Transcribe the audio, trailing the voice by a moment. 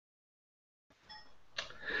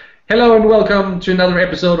Hello and welcome to another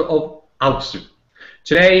episode of Outsuit.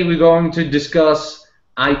 Today we're going to discuss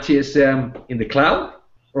ITSM in the cloud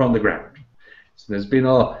or on the ground. So there's been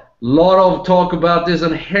a lot of talk about this,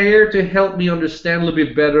 and here to help me understand a little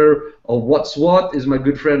bit better of what's what is my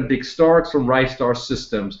good friend Dick Stark from RightStar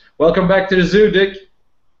Systems. Welcome back to the zoo, Dick.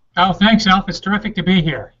 Oh, thanks, Alf. It's terrific to be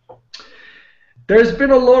here. There's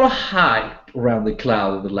been a lot of hype around the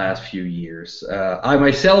cloud in the last few years. I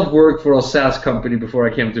myself worked for a SaaS company before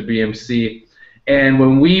I came to BMC, and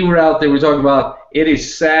when we were out there, we were talking about it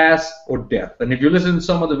is SaaS or death. And if you listen to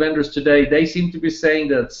some of the vendors today, they seem to be saying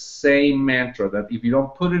that same mantra, that if you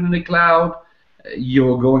don't put it in the cloud,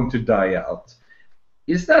 you're going to die out.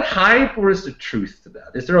 Is that hype or is there truth to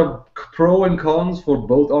that? Is there a pro and cons for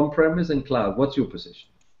both on-premise and cloud? What's your position?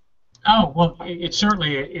 Oh, well, it's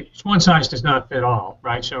one size does not fit all,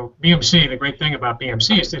 right? So BMC, the great thing about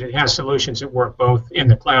BMC is that it has solutions that work both in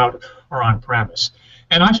the cloud or on-premise.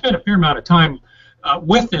 And I've spent a fair amount of time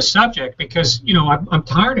with this subject because, you know, I'm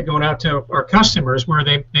tired of going out to our customers where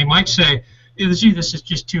they might say, gee, this is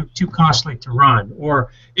just too costly to run, or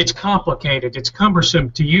it's complicated, it's cumbersome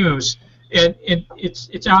to use, and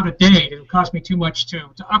it's out of date, it'll cost me too much to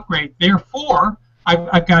upgrade, therefore,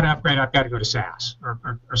 I've got to upgrade. I've got to go to SaaS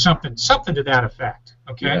or something to that effect.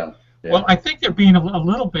 Okay. Yeah. Well, I think they're being a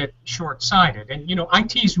little bit short-sighted, and you know,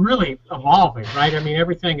 IT is really evolving, right? I mean,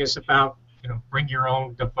 everything is about bring your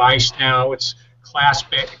own device now. It's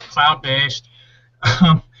cloud-based.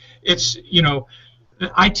 It's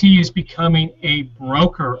IT is becoming a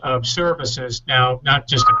broker of services now, not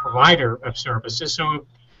just a provider of services. So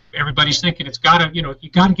everybody's thinking it's got to you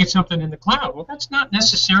got to get something in the cloud. Well, that's not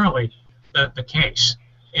necessarily the case,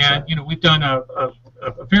 and we've done a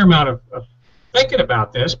fair amount of thinking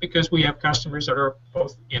about this because we have customers that are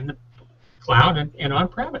both in the cloud and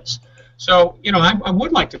on-premise. So I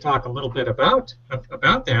would like to talk a little bit about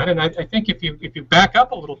that, and I think if you back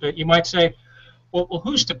up a little bit, you might say, well,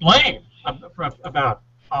 who's to blame about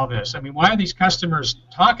all this? I mean, why are these customers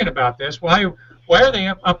talking about this? Why are they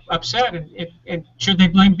upset, and should they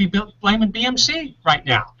blaming BMC right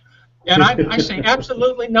now? And I say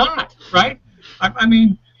absolutely not, right? I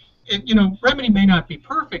mean, Remedy may not be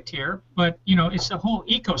perfect here, but it's the whole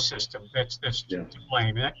ecosystem that's to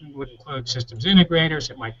blame. That would include systems integrators.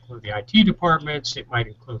 It might include the IT departments. It might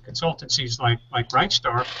include consultancies like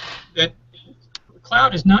RightStar. That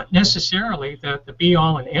cloud is not necessarily the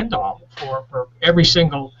be-all and end-all for every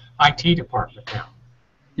single IT department now.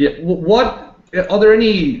 Yeah. Are there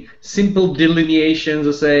any simple delineations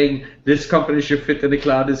of saying this company should fit in the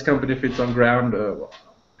cloud, this company fits on ground?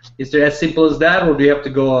 Is there as simple as that, or do you have to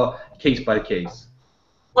go case by case?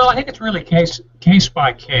 Well, I think it's really case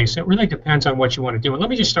by case. It really depends on what you want to do. And let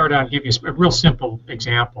me just start out and give you a real simple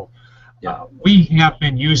example. Yeah. We have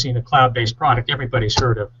been using a cloud-based product. Everybody's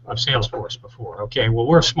heard of Salesforce before. Okay, well,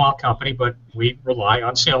 we're a small company, but we rely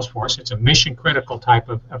on Salesforce. It's a mission-critical type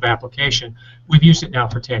of application. We've used it now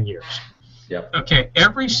for 10 years. Yep. Okay,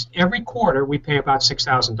 every quarter we pay about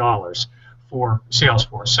 $6,000 for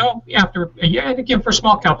Salesforce. So after a year, and again for a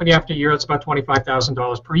small company, after a year it's about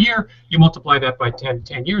 $25,000 per year. You multiply that by 10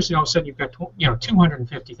 years, and all of a sudden you've got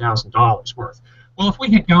 $250,000 worth. Well, if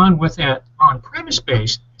we had gone with that on-premise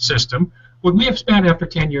based system, would we have spent after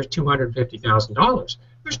 10 years $250,000?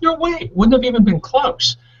 There's no way. Wouldn't have even been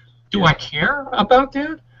close. Do I care about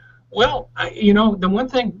that? Well, the one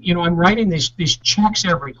thing, I'm writing these checks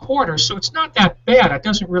every quarter, so it's not that bad. It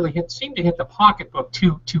doesn't really seem to hit the pocketbook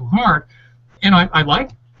too hard. And I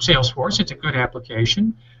like Salesforce. It's a good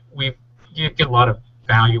application. We get a lot of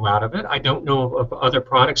value out of it. I don't know of other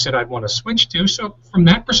products that I'd want to switch to. So from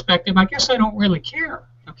that perspective, I guess I don't really care.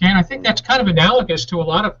 Okay, and I think that's kind of analogous to a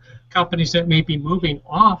lot of companies that may be moving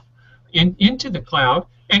off into the cloud.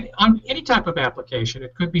 And on any type of application,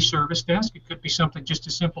 it could be Service Desk, it could be something just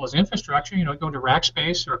as simple as infrastructure, going to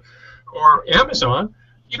Rackspace or Amazon.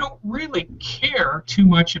 You don't really care too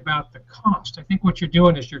much about the cost. I think what you're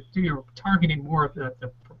doing is you're targeting more of the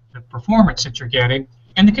performance that you're getting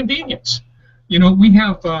and the convenience. We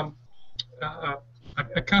have a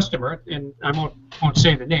customer, and I won't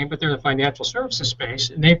say the name, but they're in the financial services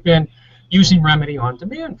space, and they've been using Remedy on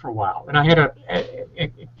demand for a while. And I had an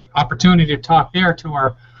opportunity to talk there to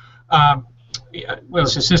our,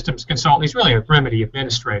 it's a systems consultant. He's really a Remedy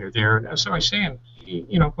administrator there. And so I say him,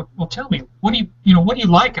 well, tell me, what do you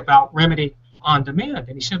like about Remedy on demand?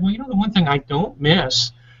 And he said, well, the one thing I don't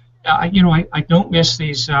miss, I don't miss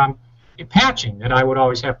these patching that I would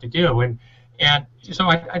always have to do, and so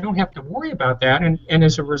I don't have to worry about that. And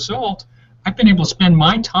as a result, I've been able to spend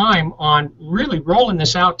my time on really rolling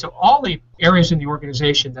this out to all the areas in the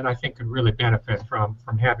organization that I think could really benefit from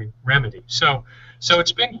having Remedy. So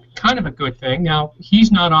it's been kind of a good thing. Now,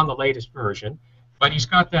 he's not on the latest version, but he's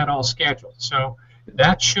got that all scheduled. So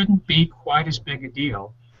that shouldn't be quite as big a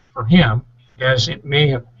deal for him as it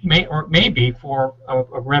may be for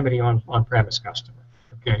a Remedy on-premise customer.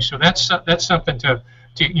 Okay, so that's something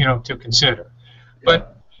to consider.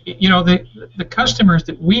 But the customers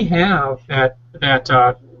that we have that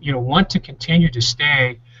want to continue to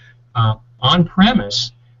stay on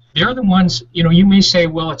premise, they're the ones, you may say,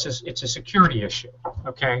 well, it's a security issue,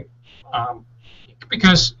 okay,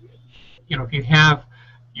 because if you have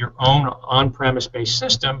your own on-premise based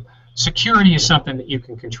system, security is something that you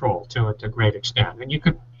can control to a great extent, and you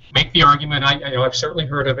could make the argument. I've certainly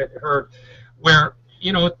heard where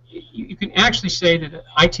you can actually say that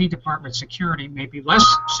IT department security may be less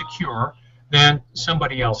secure than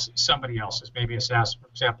somebody else's, maybe a SaaS, for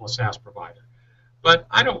example, a SaaS provider. But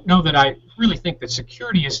I don't know that I really think that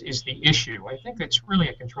security is the issue. I think it's really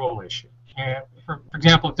a control issue. And for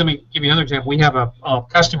example, let me give you another example. We have a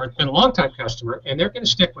customer, it's been a long-time customer, and they're going to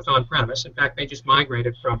stick with on-premise. In fact, they just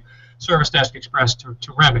migrated from Service Desk Express to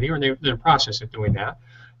Remedy, or they're in the process of doing that.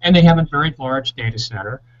 And they have a very large data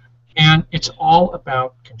center. And it's all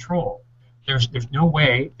about control. There's no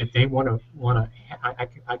way that they want to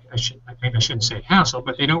maybe I shouldn't say hassle,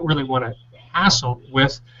 but they don't really want to hassle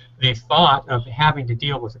with the thought of having to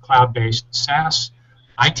deal with a cloud-based SaaS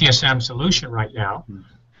ITSM solution right now,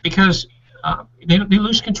 because they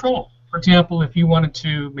lose control. For example, if you wanted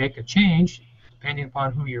to make a change, depending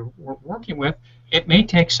upon who you're working with, it may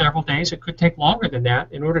take several days. It could take longer than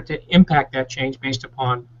that in order to impact that change based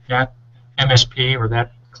upon that MSP or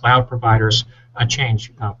that cloud providers'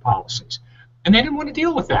 change policies, and they didn't want to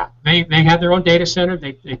deal with that. They had their own data center.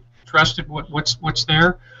 They trusted what's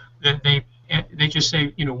there. They just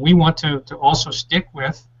say, we want to also stick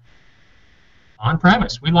with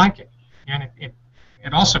on-premise. We like it, and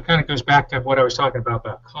it also kind of goes back to what I was talking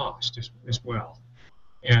about cost as well.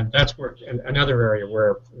 And that's where another area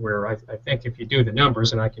where I think if you do the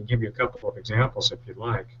numbers, and I can give you a couple of examples if you'd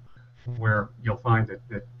like, where you'll find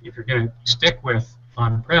that if you're going to stick with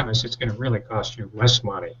on-premise, it's going to really cost you less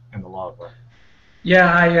money in the long run.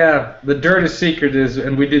 Yeah, the dirty secret is,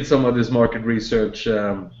 and we did some of this market research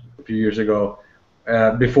a few years ago,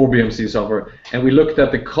 before BMC software, and we looked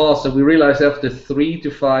at the cost, and we realized after 3 to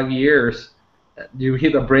 5 years, you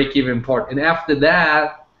hit a break-even part, and after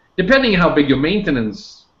that, depending on how big your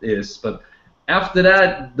maintenance is, but after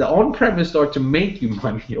that, the on-premise start to make you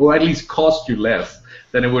money, or at least cost you less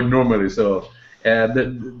than it would normally. So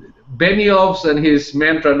Benioff's and his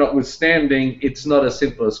mantra notwithstanding, it's not as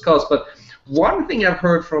simple as cost. But one thing I've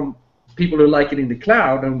heard from people who like it in the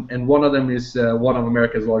cloud, and one of them is one of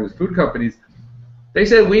America's largest food companies, they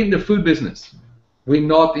say we're in the food business. We're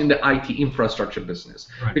not in the IT infrastructure business.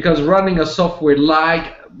 Right. Because running a software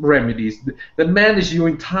like Remedies that manages your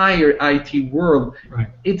entire IT world, right,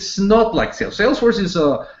 it's not like Salesforce. Salesforce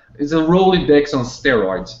is a Rolodex on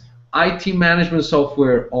steroids. IT management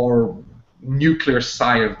software are nuclear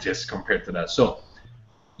scientists compared to that. So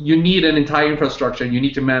you need an entire infrastructure, and you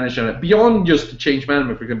need to manage it beyond just the change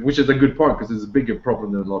management, which is a good point because it's a bigger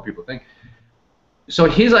problem than a lot of people think. So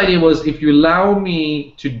his idea was, if you allow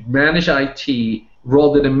me to manage IT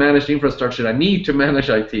rather than manage the infrastructure I need to manage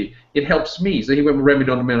IT, it helps me. So he went with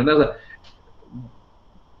Remedy on demand. Are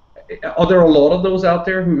there a lot of those out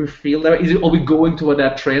there who feel that? Are we going toward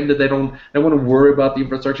that trend that they want to worry about the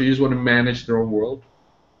infrastructure, they just want to manage their own world?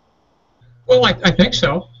 Well, I think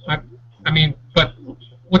so. I mean, but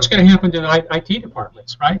what's going to happen to the IT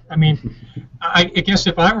departments, right? I mean, I guess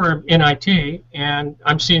if I were in IT and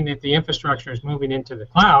I'm seeing that the infrastructure is moving into the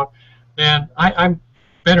cloud, then I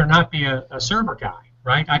better not be a server guy,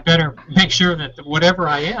 right? I better make sure that whatever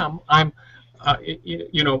I am, I'm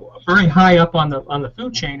very high up on the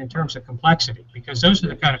food chain in terms of complexity, because those are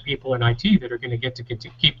the kind of people in IT that are going to get to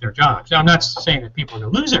keep their jobs. Now, I'm not saying that people are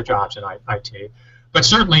going to lose their jobs in IT, but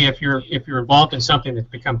certainly if you're involved in something that's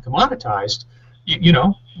become commoditized,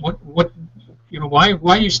 why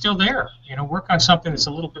are you still there? Work on something that's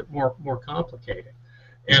a little bit more complicated.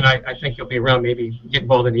 And I think you'll be around, maybe get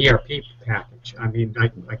involved in the ERP package. I mean,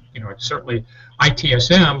 certainly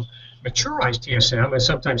ITSM, mature ITSM, and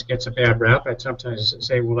sometimes gets a bad rap. I'd sometimes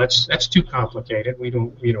say, well, that's too complicated. We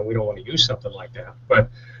don't want to use something like that. But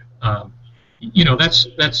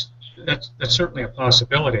that's certainly a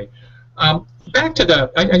possibility. Back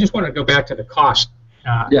to I just want to go back to the cost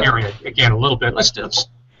area again a little bit. Let's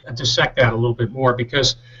dissect that a little bit more,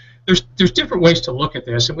 because there's different ways to look at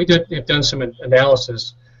this, and we've done some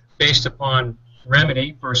analysis based upon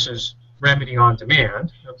Remedy versus Remedy on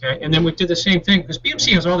demand, okay, and then we did the same thing because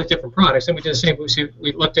BMC has all these different products. Then we did the same.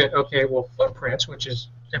 We looked at, okay, well, footprints, which is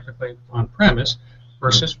typically on premise,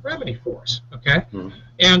 versus Remedy Force, okay.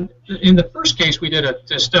 And in the first case, we did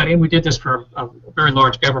a study, and we did this for a very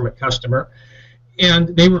large government customer,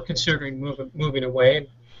 and they were considering moving away,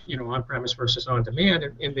 on premise versus on demand,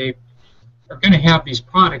 and they are going to have these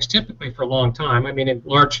products typically for a long time. I mean, in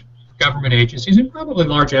large government agencies and probably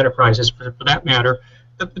large enterprises, for that matter.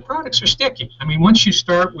 The products are sticky. I mean, once you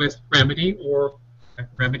start with Remedy or a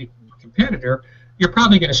Remedy competitor, you're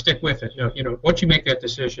probably going to stick with it. Once you make that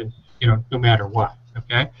decision, no matter what.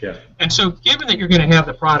 Okay. Yeah. And so, given that you're going to have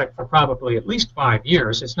the product for probably at least 5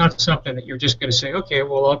 years, it's not something that you're just going to say, okay,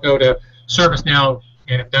 well, I'll go to ServiceNow,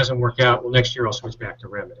 and if it doesn't work out, well, next year I'll switch back to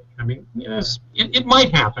Remedy. I mean, yes, it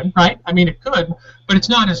might happen, right? I mean, it could, but it's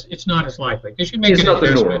not as likely because you make an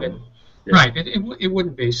investment. Yeah. Right. It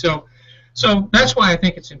wouldn't be so. So that's why I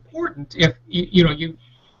think it's important if you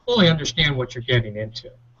fully understand what you're getting into.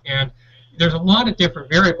 And there's a lot of different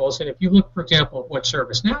variables. And if you look, for example, at what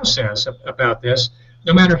ServiceNow says about this,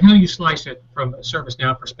 no matter how you slice it from a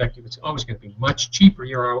ServiceNow perspective, it's always going to be much cheaper.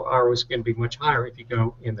 Your ROI is going to be much higher if you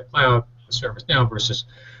go in the cloud with ServiceNow versus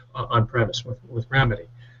on-premise with Remedy.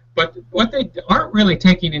 But what they aren't really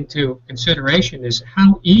taking into consideration is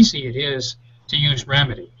how easy it is to use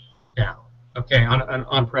Remedy now. Okay, on an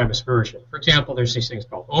on-premise version. For example, there's these things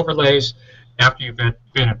called overlays. After you've been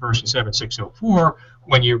at version 7.604,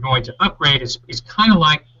 when you're going to upgrade, it's kind of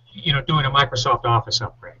like doing a Microsoft Office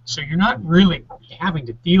upgrade. So you're not really having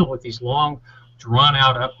to deal with these long,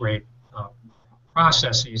 drawn-out upgrade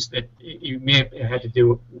processes that you may have had to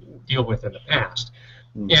deal with in the past.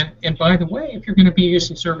 And by the way, if you're going to be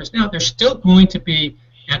using ServiceNow, there's still going to be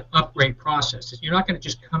an upgrade process. You're not going to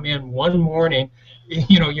just come in one morning,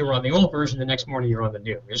 you're on the old version, the next morning you're on the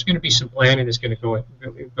new. There's going to be some planning that's going to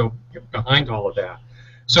go behind all of that.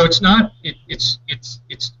 So it's not it's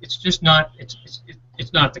just not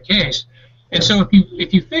it's not the case. And so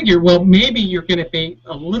if you figure, well, maybe you're going to pay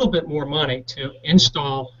a little bit more money to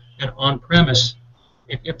install an on-premise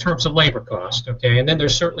in terms of labor cost, okay, and then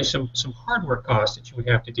there's certainly some hardware costs that you would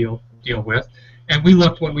have to deal with. And we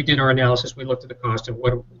looked, when we did our analysis, we looked at the cost of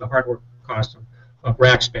what the hardware cost of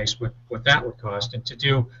rack space, what that would cost, and to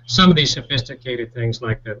do some of these sophisticated things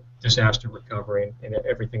like the disaster recovery and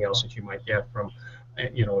everything else that you might get from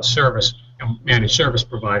a service, managed service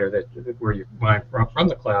provider where you buy from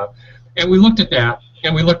the cloud. And we looked at that,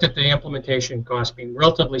 and we looked at the implementation cost being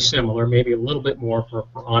relatively similar, maybe a little bit more for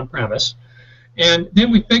on-premise. And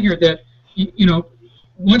then we figured that,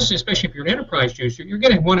 once, especially if you're an enterprise user, you're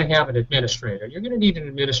going to want to have an administrator. You're going to need an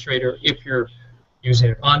administrator if you're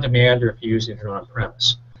using it on demand or if you're using it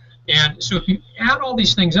on-premise. And so if you add all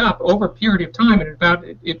these things up over a period of time,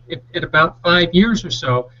 at about 5 years or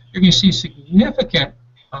so, you're going to see significant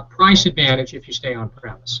price advantage if you stay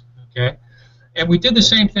on-premise. Okay, and we did the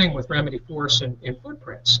same thing with Remedy Force and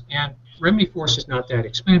Footprints. And Remedy Force is not that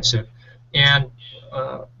expensive, and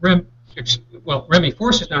Remedy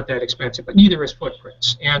Force is not that expensive, but neither is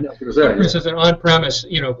Footprints. And Footprints is an on-premise,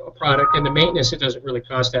 product, and the maintenance, it doesn't really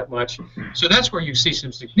cost that much. So that's where you see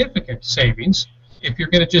some significant savings if you're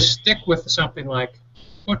going to just stick with something like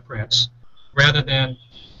Footprints rather than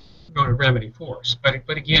go to Remedy Force. But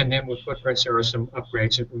again, then with Footprints, there are some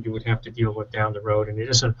upgrades that you would have to deal with down the road, and it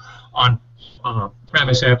is an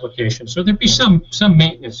on-premise application. So there'd be some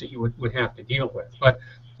maintenance that you would have to deal with. But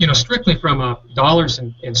strictly from a dollars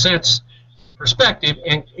and cents perspective,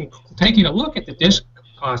 and taking a look at the disk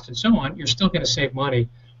cost and so on, you're still going to save money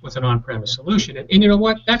with an on-premise solution. And you know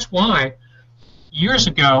what? That's why years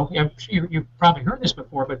ago, you've probably heard this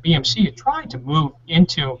before, but BMC had tried to move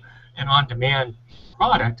into an on-demand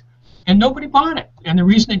product, and nobody bought it. And the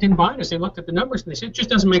reason they didn't buy it is they looked at the numbers and they said it just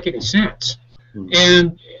doesn't make any sense.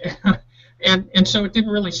 And so it didn't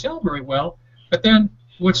really sell very well. But then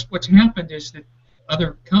what's happened is that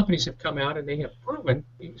other companies have come out and they have proven,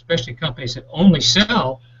 especially companies that only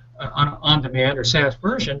sell on an on-demand or SaaS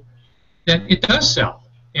version, that it does sell.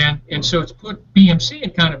 And so it's put BMC in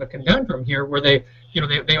kind of a conundrum here where they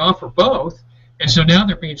offer both, and so now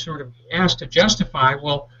they're being sort of asked to justify,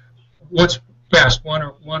 well, what's best, one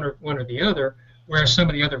or the other, whereas some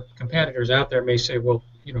of the other competitors out there may say, well,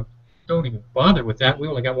 don't even bother with that. We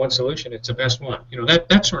only got one solution. It's the best one.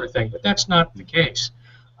 That sort of thing. But that's not the case.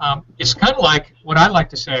 It's kind of like what I like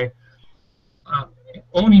to say.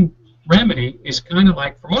 Owning Remedy is kind of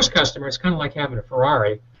like, for most customers, it's kind of like having a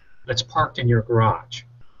Ferrari that's parked in your garage.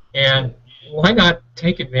 And why not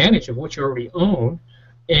take advantage of what you already own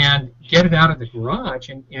and get it out of the garage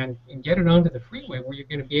and get it onto the freeway where you're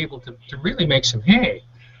going to be able to really make some hay.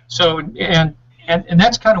 So, and and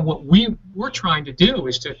that's kind of what we're trying to do,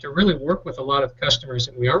 is to really work with a lot of customers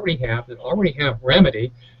that we already have, that already have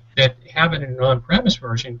Remedy, that have it in an on-premise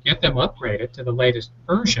version, get them upgraded to the latest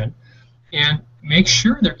version, and make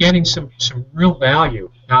sure they're getting some real value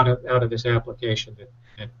out of this application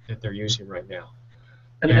that they're using right now.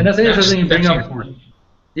 And that's interesting you bring up. Important.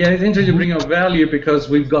 Yeah, it's interesting to bring up value, because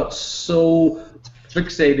we've got so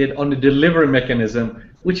fixated on the delivery mechanism,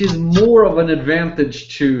 which is more of an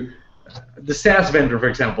advantage to the SaaS vendor, for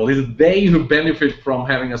example. It's they who benefit from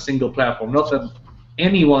having a single platform, not that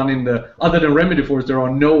anyone in the, other than Remedy Force, there are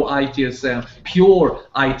no ITSM, pure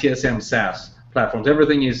ITSM SaaS platforms.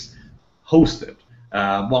 Everything is hosted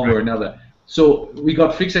one way or another. So we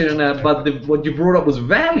got fixated on that, but what you brought up was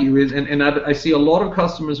value, and I see a lot of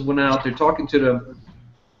customers went out, they're talking to them.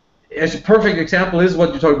 As a perfect example is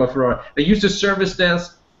what you're talking about, Ferrari. They use the service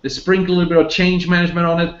desk, they sprinkle a little bit of change management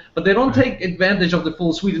on it, but they don't take advantage of the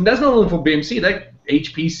full suite. And that's not only for BMC, like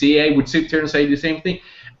HPCA would sit here and say the same thing.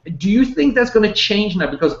 Do you think that's going to change now,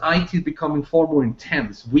 because IT is becoming far more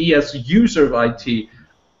intense? We as user of IT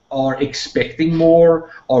are expecting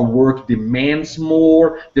more, our work demands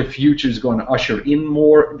more, the future is going to usher in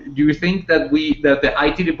more. Do you think that the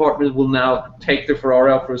IT department will now take the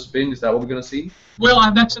Ferrari out for a spin? Is that what we're going to see?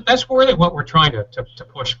 Well, that's really what we're trying to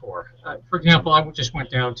push for. For example, I just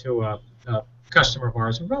went down to a customer of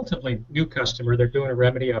ours, a relatively new customer. They're doing a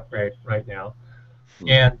Remedy upgrade right now,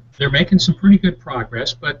 and they're making some pretty good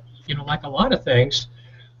progress. But like a lot of things,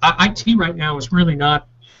 IT right now is really not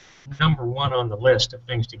number one on the list of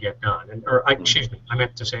things to get done. Excuse me, I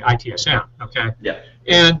meant to say ITSM. Okay. Yeah.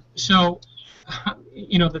 And so,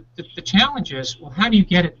 the challenge is, well, how do you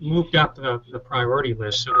get it moved up the priority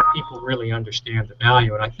list so that people really understand the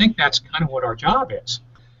value? And I think that's kind of what our job is.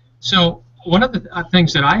 So one of the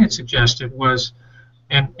things that I had suggested was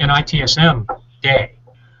an ITSM day,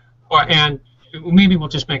 and maybe we'll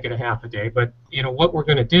just make it a half a day. But what we're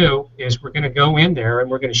going to do is we're going to go in there and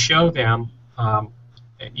we're going to show them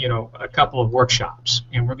a couple of workshops,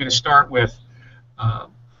 and we're going to start with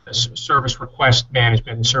service request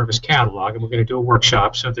management and service catalog, and we're going to do a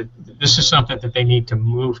workshop so that this is something that they need to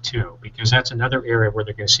move to, because that's another area where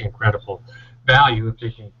they're going to see incredible value if they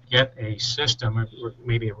can get a system, or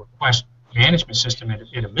maybe a request management system at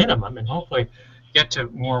a minimum, and hopefully get to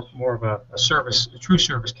more of a true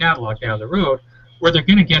service catalog down the road, where they're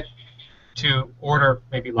going to get to order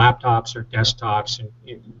maybe laptops or desktops and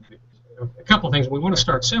a couple of things. We want to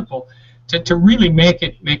start simple to really make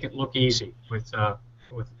it look easy with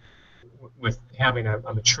having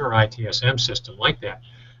a mature ITSM system like that.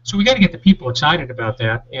 So we got to get the people excited about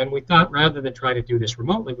that, and we thought rather than try to do this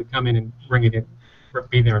remotely, we'd come in and bring it in,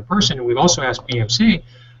 be there in person. And we've also asked BMC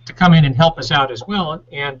to come in and help us out as well,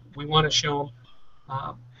 and we want to show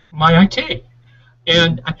them My IT.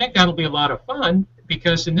 And I think that'll be a lot of fun,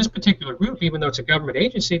 because in this particular group, even though it's a government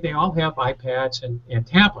agency, they all have iPads and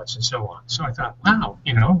tablets and so on. So I thought, wow,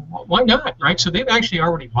 why not, right? So they've actually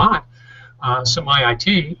already bought some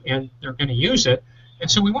IIT, and they're going to use it. And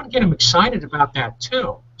so we want to get them excited about that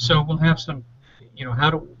too. So we'll have some,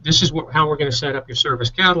 how we're going to set up your service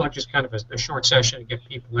catalog, just kind of a short session to get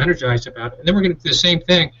people energized about it. And then we're going to do the same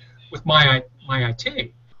thing with My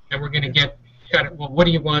IT. And we're going to get well, what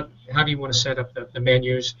do you want? How do you want to set up the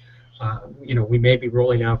menus? We may be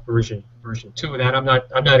rolling out version 2 of that. I'm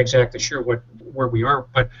not exactly sure where we are,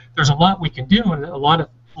 but there's a lot we can do, and a lot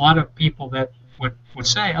of people that would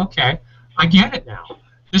say, okay, I get it now.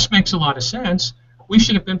 This makes a lot of sense. We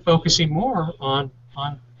should have been focusing more on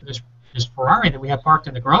this Ferrari that we have parked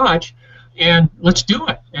in the garage, and let's do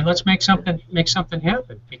it, and let's make something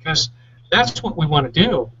happen, because that's what we want to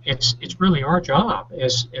do. It's really our job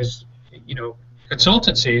as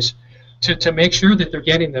consultancies to make sure that they're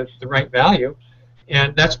getting the right value,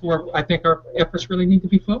 and that's where I think our efforts really need to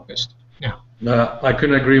be focused now. I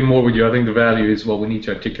couldn't agree more with you. I think the value is what we need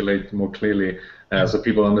to articulate more clearly, so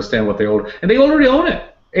people understand what they own, and they already own it.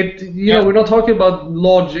 We're not talking about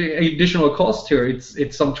large additional cost here.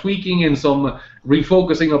 It's some tweaking and some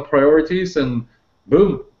refocusing of priorities, and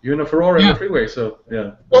boom, you're in a Ferrari on the freeway. So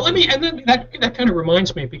yeah. Well, that kind of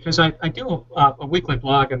reminds me, because I do a weekly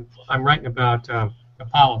blog, and I'm writing about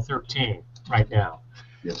Apollo 13 right now.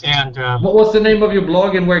 Yes. And what's the name of your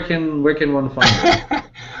blog, and where can one find it?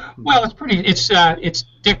 Well, it's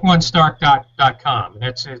dick1stark.com.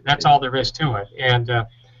 That's all there is to it. And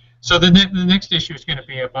so the next issue is going to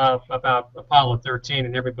be about Apollo 13,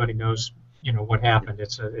 and everybody knows what happened.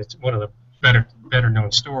 It's one of the better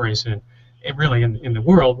known stories, and really in the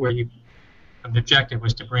world, where the objective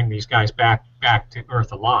was to bring these guys back to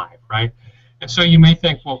Earth alive, right? And so you may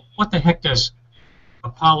think, well, what the heck does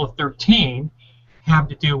Apollo 13 have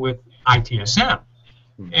to do with ITSM?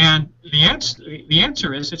 And the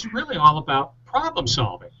answer is it's really all about problem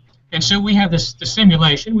solving. And so we have the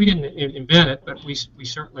simulation. We didn't invent it, but we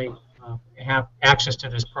certainly have access to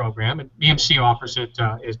this program, and BMC offers it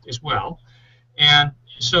as well. And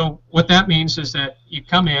so what that means is that you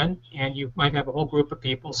come in and you might have a whole group of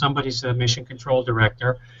people. Somebody's a mission control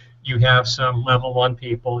director. You have some level 1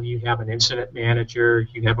 people. You have an incident manager.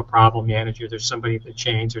 You have a problem manager. There's somebody at the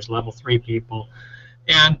chains. There's level 3 people.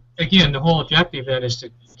 And again, the whole objective then is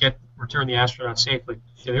to return the astronauts safely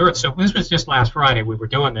to the Earth. So this was just last Friday we were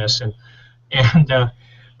doing this, and the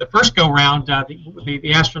first go round, the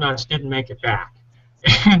astronauts didn't make it back.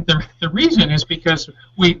 And the reason is because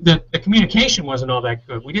the communication wasn't all that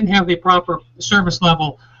good. We didn't have the proper service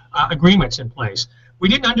level agreements in place. We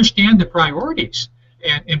didn't understand the priorities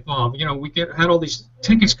involved. You know, we had all these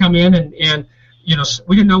tickets come in, and you know,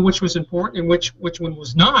 we didn't know which was important and which one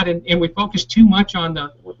was not, and we focused too much on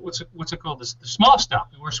the what's it called, the small stuff.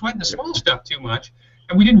 We were sweating the small stuff too much,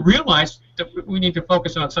 and we didn't realize that we need to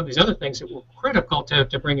focus on some of these other things that were critical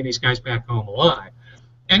to bringing these guys back home alive.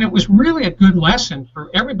 And it was really a good lesson for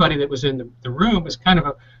everybody that was in the room. It's kind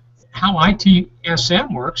of how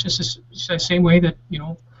ITSM works. It's the same way that, you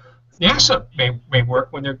know, NASA may work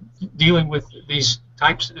when they're dealing with these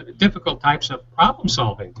difficult types of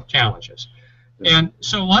problem-solving challenges. And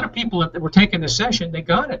so a lot of people that were taking the session, they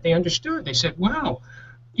got it. They understood. They said, wow,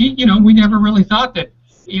 you know, we never really thought that,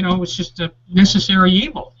 you know, it was just a necessary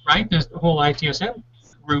evil, right? The whole ITSM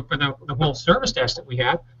group or the whole service desk that we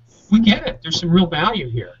have. We get it. There's some real value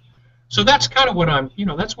here. So that's kind of what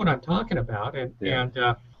that's what I'm talking about. And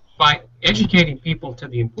by educating people to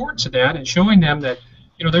the importance of that and showing them that,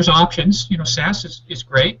 you know, there's options. You know, SaaS is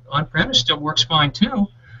great. On-premise still works fine too.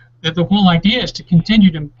 That the whole idea is to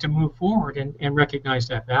continue to move forward and recognize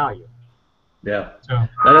that value. Yeah. So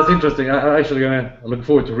that's interesting. I'm actually gonna look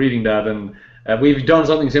forward to reading that. And we've done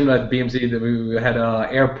something similar at BMC. That we had an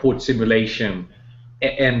airport simulation.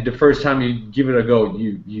 And the first time you give it a go,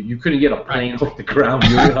 you couldn't get a plane off the ground.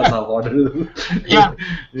 You realize how hard it is. Yeah.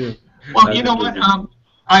 Well, you know what?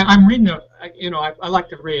 I'm reading I like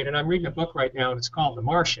to read, and I'm reading a book right now, and it's called The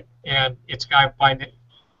Martian, and it's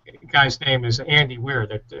guy's name is Andy Weir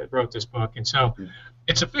that wrote this book, and so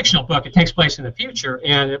it's a fictional book. It takes place in the future,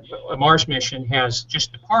 and a Mars mission has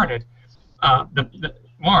just departed the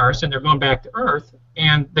Mars, and they're going back to Earth,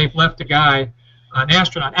 and they've left a guy. An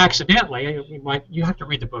astronaut accidentally. You have to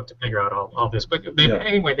read the book to figure out all this. But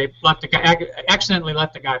anyway, they accidentally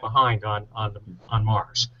left the guy behind on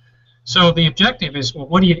Mars. So the objective is, well,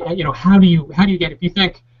 what do how do you get, if you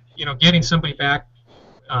think, you know, getting somebody back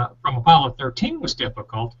from Apollo 13 was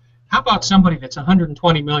difficult, how about somebody that's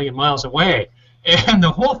 120 million miles away? And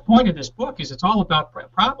the whole point of this book is it's all about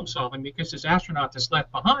problem solving, because this astronaut that's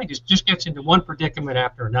left behind just gets into one predicament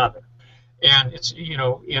after another. And it's, you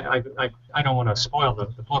know, I don't want to spoil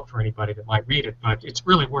the book for anybody that might read it, but it's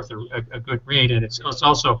really worth a good read, and it's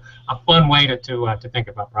also a fun way to think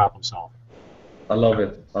about problem solving. I love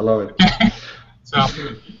it. I love it. So,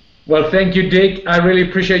 well, thank you, Dick. I really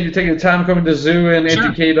appreciate you taking the time coming to Zoo and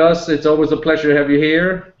educate us. It's always a pleasure to have you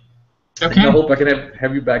here. Okay. And I hope I can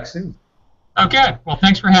have you back soon. Okay. Well,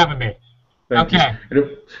 thanks for having me. Thank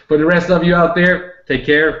you. For the rest of you out there, take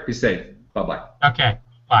care. Be safe. Bye-bye. Okay.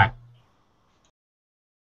 Bye.